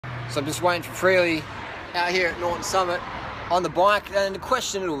So I'm just waiting for Freely out here at Norton Summit on the bike, and a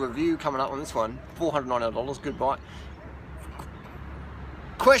question little review coming up on this one. $499, good bike.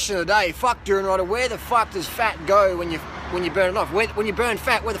 Question of the day, fuck Duran Rider, where the fuck does fat go when you burn it off? When you burn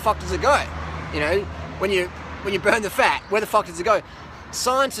fat, where the fuck does it go? You know, when you burn the fat, where the fuck does it go?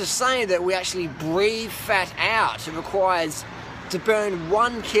 Science is saying that we actually breathe fat out. It requires, to burn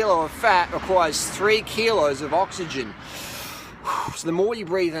 1 kilo of fat requires 3 kilos of oxygen. So the more you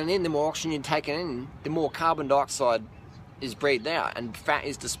breathe in, the more oxygen you're taking in, the more carbon dioxide is breathed out, and fat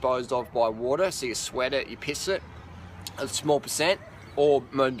is disposed of by water. So you sweat it, you piss it, a small percent, or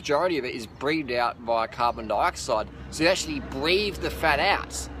majority of it is breathed out via carbon dioxide. So you actually breathe the fat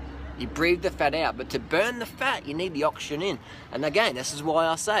out. You breathe the fat out, but to burn the fat, you need the oxygen in. And again, this is why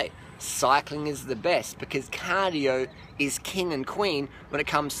I say cycling is the best, because cardio is king and queen when it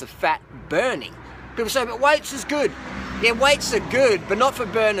comes to fat burning. People say, but weights is good. Yeah, weights are good, but not for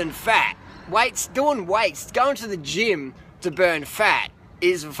burning fat. Doing weights, going to the gym to burn fat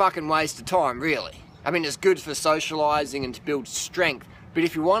is a fucking waste of time, really. I mean, it's good for socializing and to build strength, but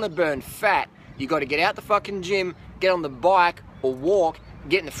if you want to burn fat, you got to get out the fucking gym, get on the bike or walk,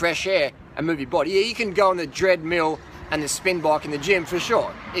 get in the fresh air and move your body. Yeah, you can go on the treadmill and the spin bike in the gym for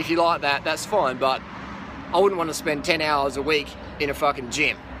sure. If you like that, that's fine, but I wouldn't want to spend 10 hours a week in a fucking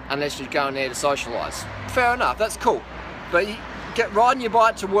gym unless you're going there to socialize. Fair enough, that's cool. But riding your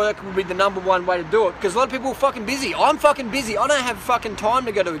bike to work would be the #1 way to do it, because a lot of people are fucking busy. I'm fucking busy. I don't have fucking time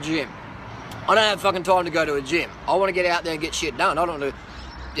to go to a gym. I don't have fucking time to go to a gym. I want to get out there and get shit done. I don't want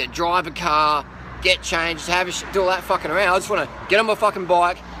to drive a car, get changed, do all that fucking around. I just want to get on my fucking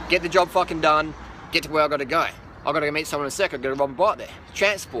bike, get the job fucking done, get to where I got to go. I got to go meet someone in a sec. I got to ride my bike there.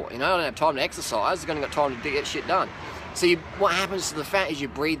 Transport, you know. I don't have time to exercise. I've only got time to get shit done. So what happens to the fat is you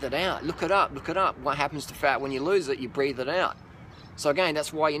breathe it out. Look it up. Look it up. What happens to fat when you lose it? You breathe it out. So again,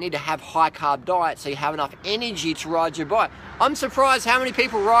 that's why you need to have high carb diet so you have enough energy to ride your bike. I'm surprised how many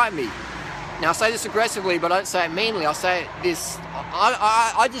people write me. Now, I say this aggressively, but I don't say it meanly. I say this,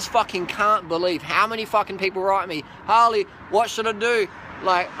 I just fucking can't believe how many fucking people write me, Harley, what should I do?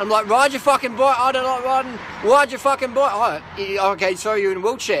 Like, I'm like, ride your fucking bike. I don't like riding. Ride your fucking bike. Oh, okay, so you're in a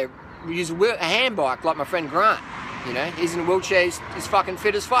wheelchair. Use a hand bike, like my friend Grant. You know, he's in a wheelchair, he's fucking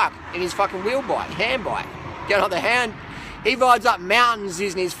fit as fuck. In his fucking wheel bike, hand bike. Get on the hand. He rides up mountains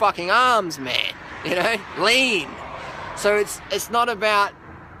using his fucking arms, man. You know, lean. So it's not about,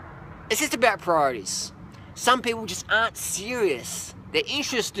 it's just about priorities. Some people just aren't serious. They're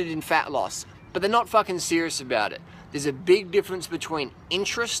interested in fat loss, but they're not fucking serious about it. There's a big difference between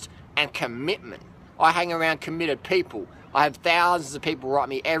interest and commitment. I hang around committed people. I have thousands of people write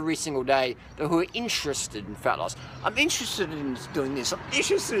me every single day who are interested in fat loss. I'm interested in doing this, I'm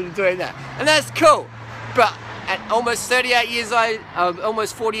interested in doing that. And that's cool. But at almost 38 years old,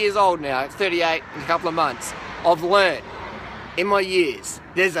 almost 40 years old now, 38 in a couple of months, I've learned in my years,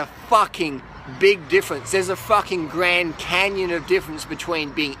 there's a fucking big difference. There's a fucking Grand Canyon of difference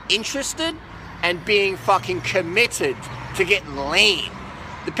between being interested and being fucking committed to getting lean.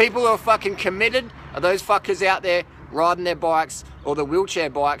 The people who are fucking committed are those fuckers out there riding their bikes or the wheelchair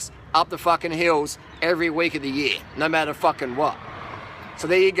bikes up the fucking hills every week of the year, no matter fucking what. So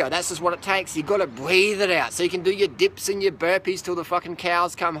there you go, that's just what it takes. You gotta breathe it out so you can do your dips and your burpees till the fucking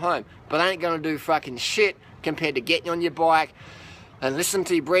cows come home. But they ain't gonna do fucking shit compared to getting on your bike and listening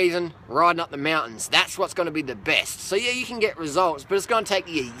to you breathing, riding up the mountains. That's what's gonna be the best. So yeah, you can get results, but it's gonna take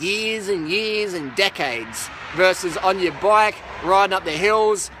you years and years and decades versus on your bike, riding up the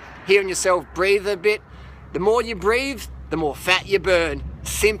hills, hearing yourself breathe a bit. The more you breathe, the more fat you burn.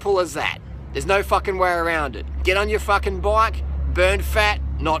 Simple as that. There's no fucking way around it. Get on your fucking bike, burn fat,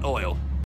 not oil.